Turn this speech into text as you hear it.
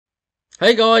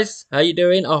Hey guys, how you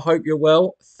doing? I hope you're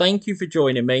well. Thank you for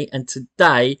joining me, and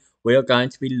today we are going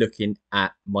to be looking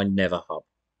at my Nether hub.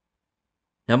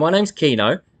 Now my name's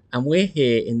Kino and we're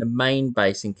here in the main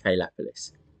base in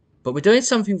Kaylapolis. But we're doing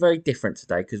something very different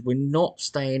today because we're not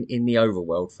staying in the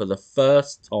overworld for the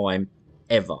first time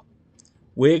ever.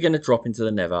 We're going to drop into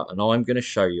the Nether and I'm going to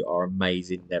show you our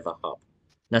amazing Nether hub.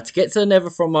 Now to get to the Nether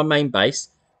from my main base,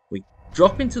 we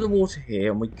drop into the water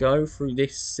here and we go through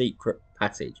this secret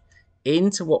passage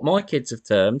into what my kids have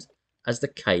termed as the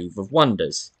Cave of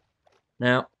Wonders.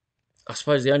 Now, I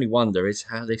suppose the only wonder is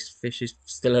how this fish is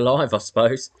still alive, I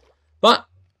suppose. But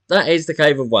that is the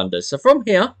Cave of Wonders. So from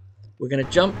here, we're going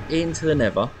to jump into the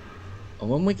Nether. And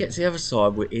when we get to the other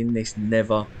side, we're in this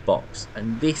Nether box.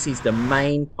 And this is the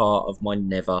main part of my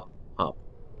Nether hub.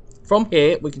 From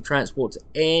here, we can transport to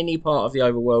any part of the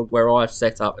overworld where I've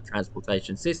set up a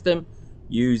transportation system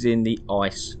using the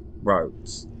ice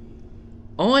roads.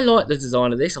 I like the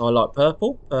design of this. I like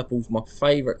purple. Purple's my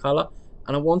favourite colour.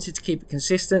 And I wanted to keep it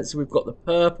consistent. So we've got the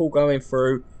purple going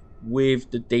through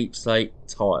with the deep slate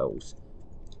tiles.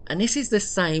 And this is the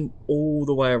same all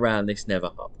the way around this Nether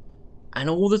hub. And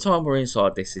all the time we're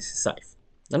inside this is safe.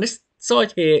 And this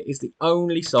side here is the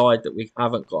only side that we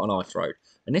haven't got an ice road.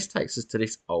 And this takes us to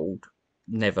this old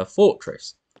Nether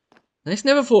fortress. And this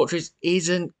Nether fortress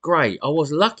isn't great. I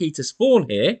was lucky to spawn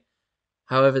here.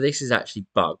 However, this is actually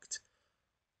bugged.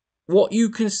 What you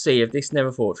can see of this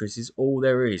Nether fortress is all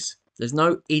there is. There's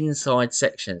no inside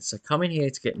section. So coming here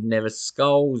to get Nether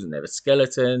skulls and Nether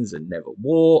skeletons and Nether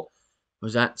wart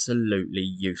was absolutely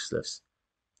useless.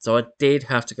 So I did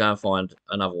have to go and find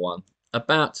another one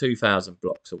about 2,000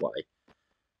 blocks away.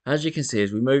 As you can see,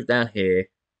 as we move down here,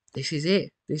 this is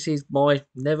it. This is my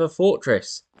Nether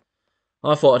fortress.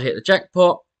 I thought I'd hit the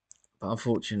jackpot, but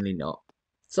unfortunately not.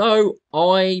 So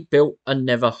I built a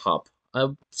Nether hub, a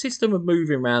system of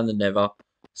moving around the Nether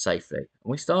safely.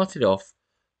 And we started off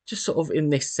just sort of in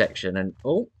this section. And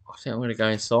oh, I think I'm going to go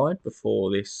inside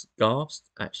before this ghast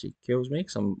actually kills me,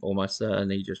 because I'm almost certain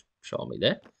he just shot me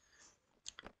there.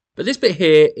 But this bit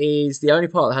here is the only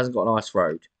part that hasn't got an ice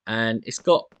road. And it's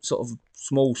got sort of a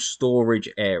small storage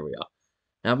area.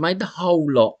 Now I've made the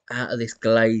whole lot out of this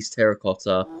glazed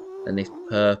terracotta and this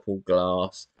purple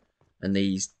glass and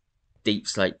these deep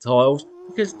slate tiles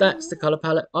because that's the colour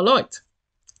palette I liked.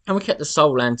 And we kept the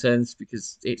soul lanterns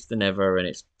because it's the Nether and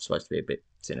it's supposed to be a bit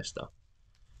sinister.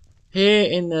 Here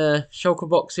in the shulker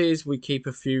boxes we keep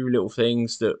a few little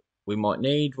things that we might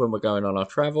need when we're going on our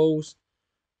travels.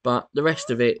 But the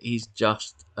rest of it is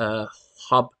just a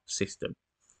hub system.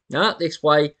 Now this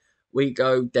way we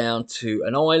go down to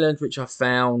an island which I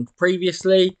found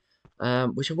previously,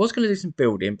 which I was going to do some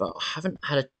building, but I haven't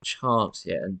had a chance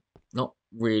yet and not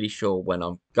really sure when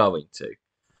I'm going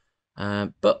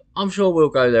to. But I'm sure we'll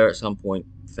go there at some point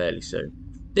fairly soon.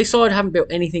 This side I haven't built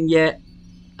anything yet.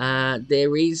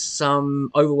 There is some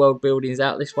overworld buildings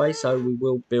out this way, so we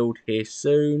will build here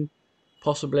soon.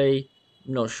 Possibly,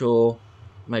 I'm not sure.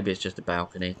 Maybe it's just a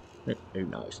balcony. Who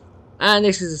knows? And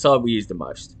this is the side we use the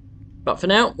most. But for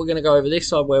now, we're going to go over this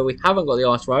side where we haven't got the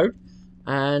ice road.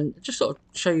 And just sort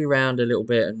of show you around a little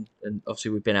bit. And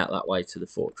obviously we've been out that way to the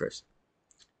fortress.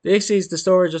 This is the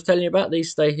storage I was telling you about.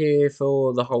 These stay here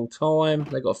for the whole time.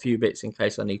 They've got a few bits in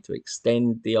case I need to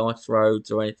extend the ice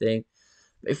roads or anything.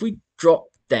 But if we drop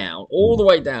down, all the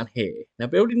way down here. Now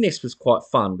building this was quite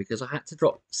fun because I had to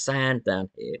drop sand down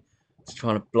here to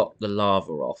try and block the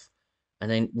lava off. And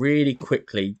then really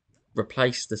quickly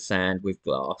replace the sand with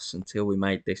glass until we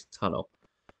made this tunnel.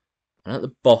 And at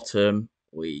the bottom,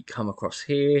 we come across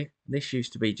here. This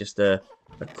used to be just a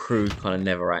crude kind of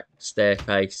netherrack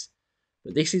staircase.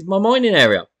 But this is my mining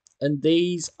area. And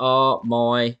these are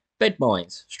my bed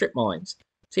mines, strip mines,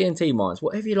 TNT mines,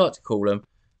 whatever you like to call them.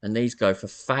 And these go for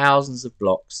thousands of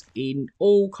blocks in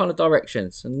all kind of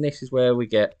directions. And this is where we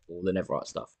get all the netherite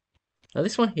stuff. Now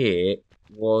this one here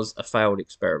was a failed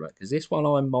experiment because this one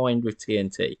I mined with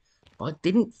TNT, but I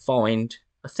didn't find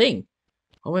a thing.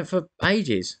 I went for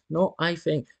ages, not a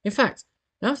thing. In fact,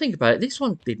 now I think about it, this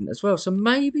one didn't as well. So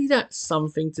maybe that's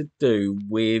something to do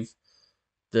with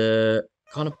the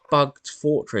kind of bugged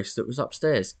fortress that was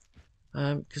upstairs,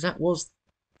 because that was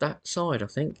that side, I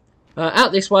think.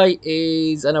 Out this way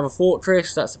is another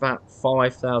fortress. That's about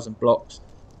 5,000 blocks.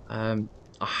 I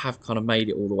have kind of made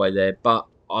it all the way there, but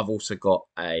I've also got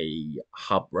a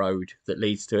hub road that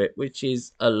leads to it, which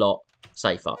is a lot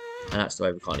safer. And that's the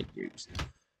way we kind of use.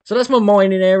 So that's my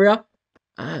mining area.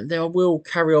 Then I will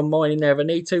carry on mining there if I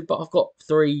need to. But I've got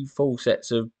 3 full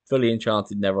sets of fully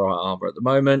enchanted netherite armor at the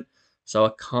moment. So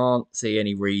I can't see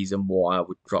any reason why I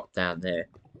would drop down there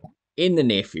in the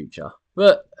near future.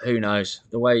 But who knows?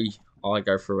 The way I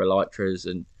go through elytras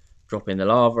and drop in the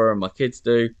lava and my kids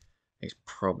do, it's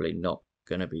probably not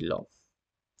going to be long.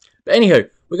 But anywho,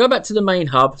 we go back to the main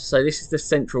hub. So this is the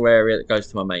central area that goes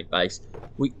to my main base.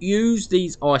 We use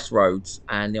these ice roads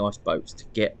and the ice boats to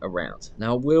get around.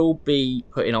 Now, we'll be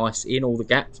putting ice in all the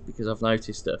gaps because I've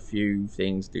noticed that a few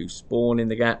things do spawn in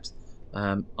the gaps.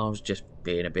 I was just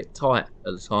being a bit tight at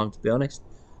the time, to be honest.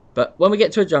 But when we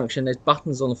get to a junction, there's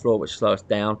buttons on the floor which slow us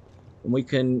down. And we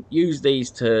can use these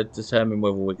to determine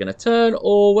whether we're going to turn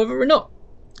or whether we're not.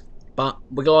 But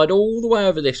we glide all the way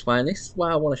over this way, and this is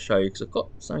why I want to show you because I've got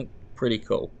something pretty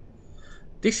cool.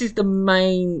 This is the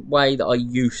main way that I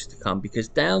used to come because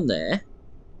down there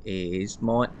is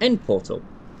my end portal.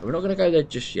 We're not going to go there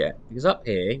just yet because up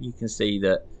here you can see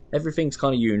that everything's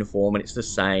kind of uniform and it's the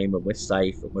same and we're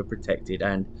safe and we're protected,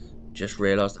 and just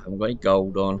realised I haven't got any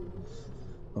gold on.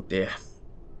 Oh dear.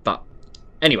 But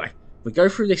anyway, we go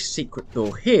through this secret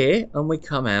door here and we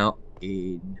come out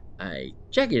in a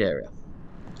jagged area.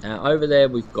 Now over there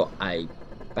we've got a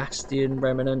bastion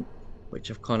remnant which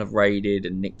I've kind of raided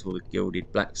and nicked all the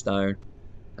gilded blackstone.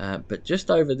 But just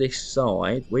over this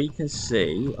side we can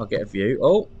see, I'll get a view.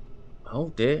 Oh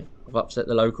dear, I've upset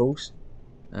the locals.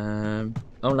 Oh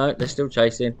no, they're still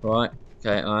chasing. Right,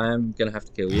 okay, I am going to have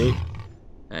to kill you.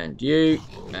 And you.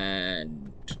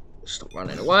 And stop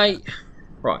running away.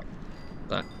 Right,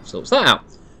 that sorts that out.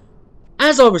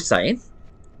 As I was saying,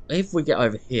 if we get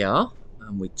over here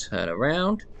and we turn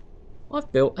around,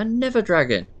 I've built a Nether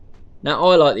dragon. Now,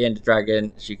 I like the Ender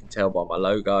dragon, as you can tell by my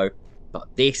logo, but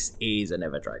this is a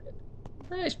Nether dragon.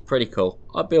 It's pretty cool.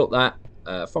 I built that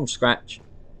from scratch.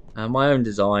 My own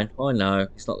design. I know,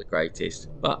 it's not the greatest,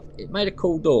 but it made a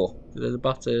cool door. There's a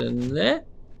button there,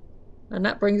 and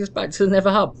that brings us back to the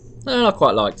Nether hub. And I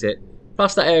quite liked it.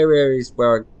 Plus, that area is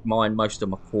where I mine most of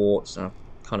my quartz, and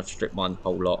I've kind of stripped mine a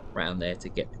whole lot around there to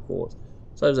get the quartz.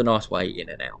 So there's a nice way in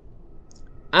and out.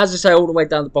 As I say, all the way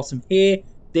down the bottom here,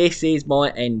 this is my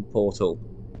end portal.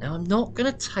 Now, I'm not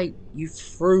going to take you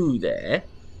through there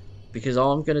because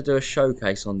I'm going to do a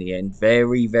showcase on the end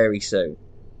very, very soon.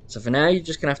 So for now, you're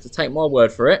just going to have to take my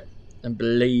word for it and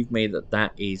believe me that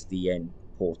that is the end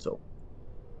portal.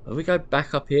 If we go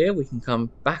back up here, we can come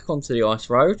back onto the ice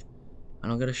road,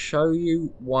 and I'm going to show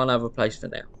you one other place for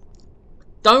now.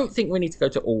 Don't think we need to go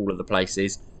to all of the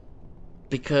places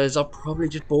because I'll probably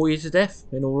just bore you to death,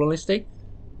 in all honesty.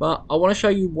 But I want to show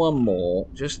you one more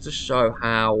just to show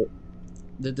how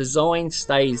the design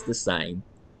stays the same,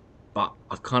 but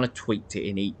I've kind of tweaked it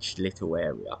in each little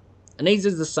area. And these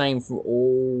are the same for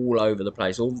all over the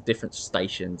place, all the different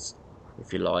stations,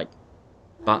 if you like.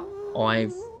 But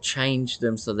I've changed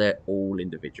them so they're all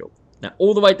individual. Now,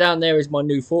 all the way down there is my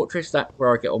new fortress. That's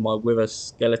where I get all my wither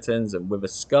skeletons and wither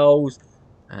skulls.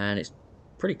 And it's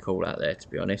pretty cool out there, to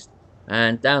be honest.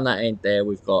 And down that end there,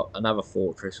 we've got another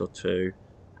fortress or two.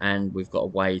 And we've got a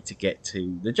way to get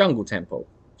to the jungle temple,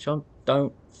 which I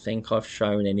don't think I've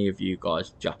shown any of you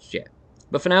guys just yet.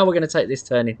 But for now, we're going to take this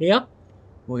turn in here.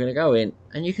 We're going to go in,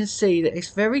 and you can see that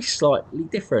it's very slightly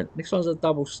different. This one's a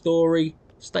double-story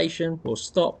station, or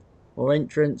stop, or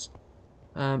entrance.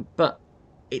 But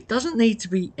it doesn't need to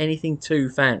be anything too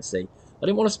fancy. I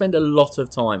didn't want to spend a lot of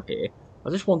time here.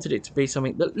 I just wanted it to be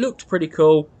something that looked pretty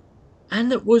cool,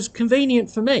 and that was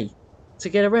convenient for me to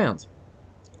get around.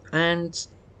 And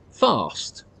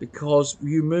fast, because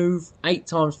you move 8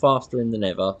 times faster in the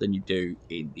Nether than you do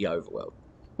in the overworld.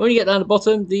 When you get down the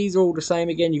bottom, these are all the same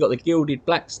again. You've got the gilded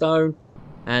blackstone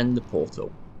and the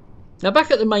portal. Now back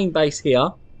at the main base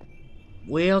here,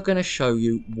 we are going to show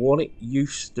you what it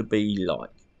used to be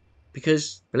like.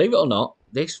 Because, believe it or not,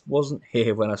 this wasn't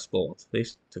here when I spawned.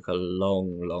 This took a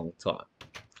long time.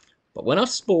 But when I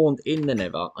spawned in the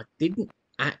Nether, I didn't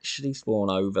actually spawn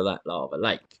over that lava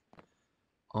lake.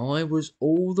 I was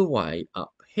all the way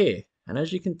up here. And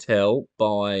as you can tell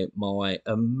by my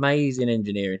amazing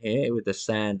engineering here with the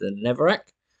sand and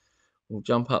netherrack, we'll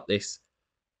jump up this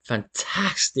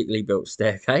fantastically built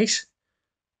staircase.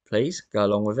 Please go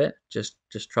along with it. Just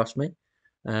trust me.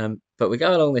 But we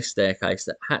go along this staircase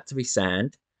that had to be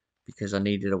sand because I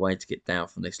needed a way to get down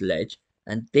from this ledge.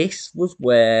 And this was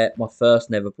where my first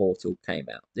Nether portal came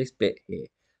out. This bit here.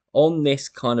 On this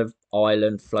kind of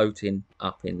island floating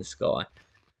up in the sky.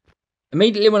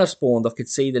 Immediately when I spawned, I could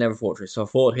see the Nether Fortress, so I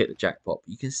thought I'd hit the jackpot.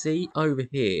 But you can see over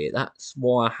here, that's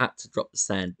why I had to drop the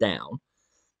sand down.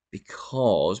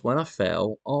 Because when I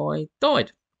fell, I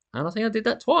died. And I think I did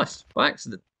that twice, by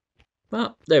accident.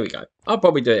 But there we go. I'll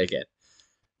probably do it again.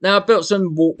 Now, I built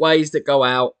some walkways that go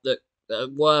out that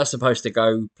were supposed to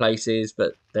go places,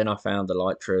 but then I found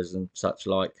elytras and such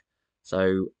like.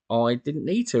 So I didn't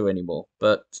need to anymore.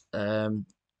 But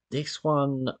this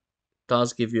one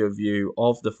does give you a view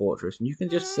of the fortress, and you can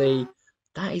just see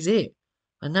that is it.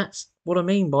 And that's what I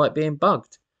mean by it being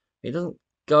bugged. It doesn't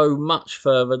go much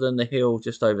further than the hill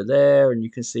just over there, and you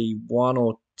can see one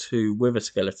or two wither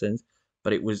skeletons,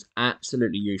 but it was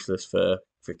absolutely useless for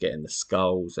getting the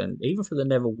skulls and even for the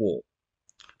Nether wart.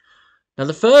 Now,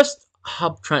 the first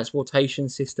hub transportation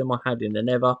system I had in the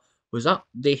Nether was up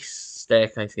this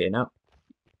staircase here. Now,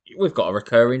 we've got a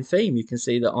recurring theme. You can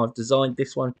see that I've designed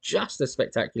this one just as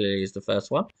spectacularly as the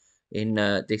first one in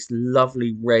this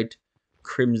lovely red,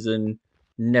 crimson,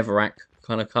 netherrack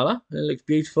kind of colour. It looks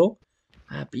beautiful.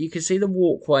 But you can see the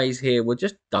walkways here were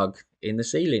just dug in the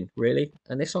ceiling, really.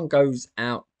 And this one goes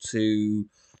out to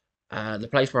the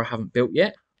place where I haven't built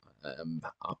yet.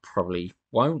 I probably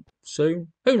won't soon.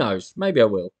 Who knows? Maybe I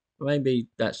will. Maybe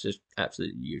that's just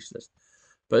absolutely useless.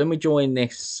 But then we join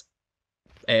this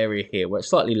area here where it's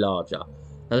slightly larger.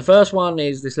 Now the first one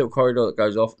is this little corridor that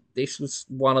goes off. This was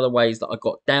one of the ways that I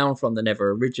got down from the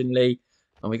Nether originally.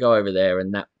 And we go over there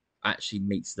and that actually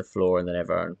meets the floor in the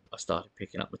Nether, and I started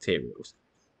picking up materials.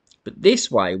 But this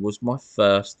way was my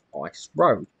first ice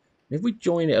road. And if we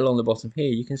join it along the bottom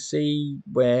here, you can see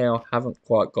where I haven't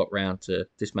quite got round to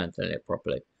dismantling it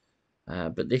properly.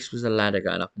 But this was a ladder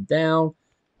going up and down,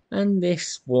 and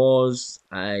this was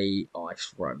a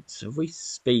ice road. So if we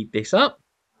speed this up,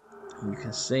 you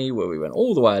can see where we went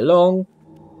all the way along,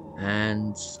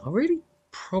 and I really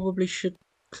probably should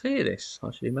clear this,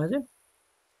 I should imagine.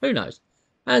 Who knows?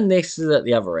 And this is at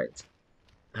the other end.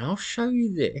 And I'll show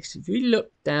you this. If you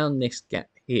look down this gap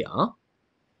here,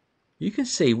 you can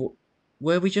see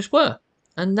where we just were.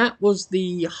 And that was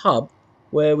the hub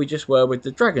where we just were with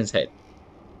the dragon's head.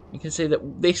 You can see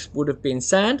that this would have been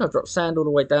sand. I dropped sand all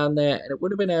the way down there, and it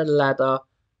would have been a ladder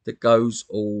that goes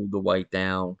all the way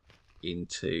down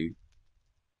into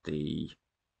the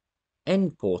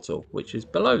end portal, which is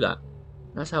below that.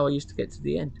 That's how I used to get to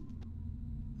the end.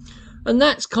 And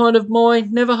that's kind of my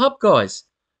Nether hub, guys.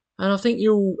 And I think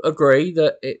you'll agree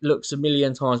that it looks a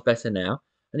million times better now.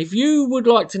 And if you would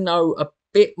like to know a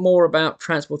bit more about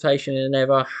transportation in the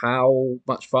Nether, how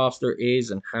much faster it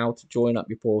is and how to join up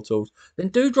your portals, then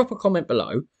do drop a comment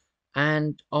below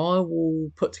and I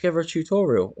will put together a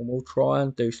tutorial and we'll try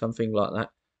and do something like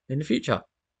that in the future.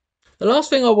 The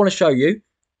last thing I want to show you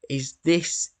is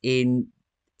this in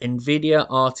NVIDIA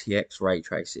RTX ray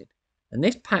tracing. And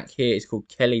this pack here is called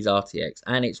Kelly's RTX,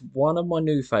 and it's one of my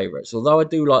new favourites. Although I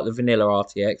do like the vanilla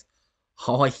RTX,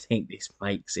 I think this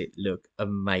makes it look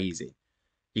amazing.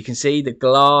 You can see the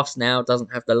glass now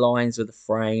doesn't have the lines of the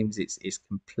frames. It's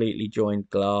completely joined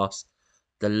glass.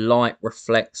 The light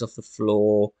reflects off the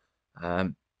floor.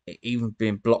 It even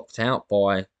being blocked out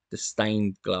by the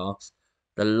stained glass.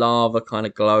 The lava kind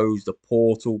of glows. The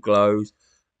portal glows.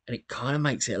 And it kind of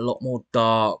makes it a lot more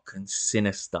dark and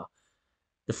sinister.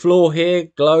 The floor here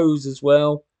glows as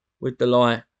well with the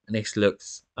light, and this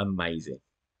looks amazing.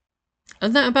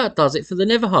 And that about does it for the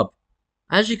Nether hub.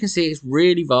 As you can see, it's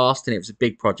really vast and it was a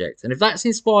big project. And if that's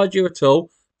inspired you at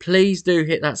all, please do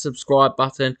hit that subscribe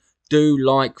button. Do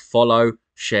like, follow,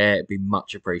 share. It'd be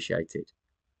much appreciated.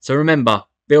 So remember,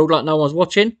 build like no one's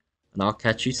watching, and I'll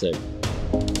catch you soon.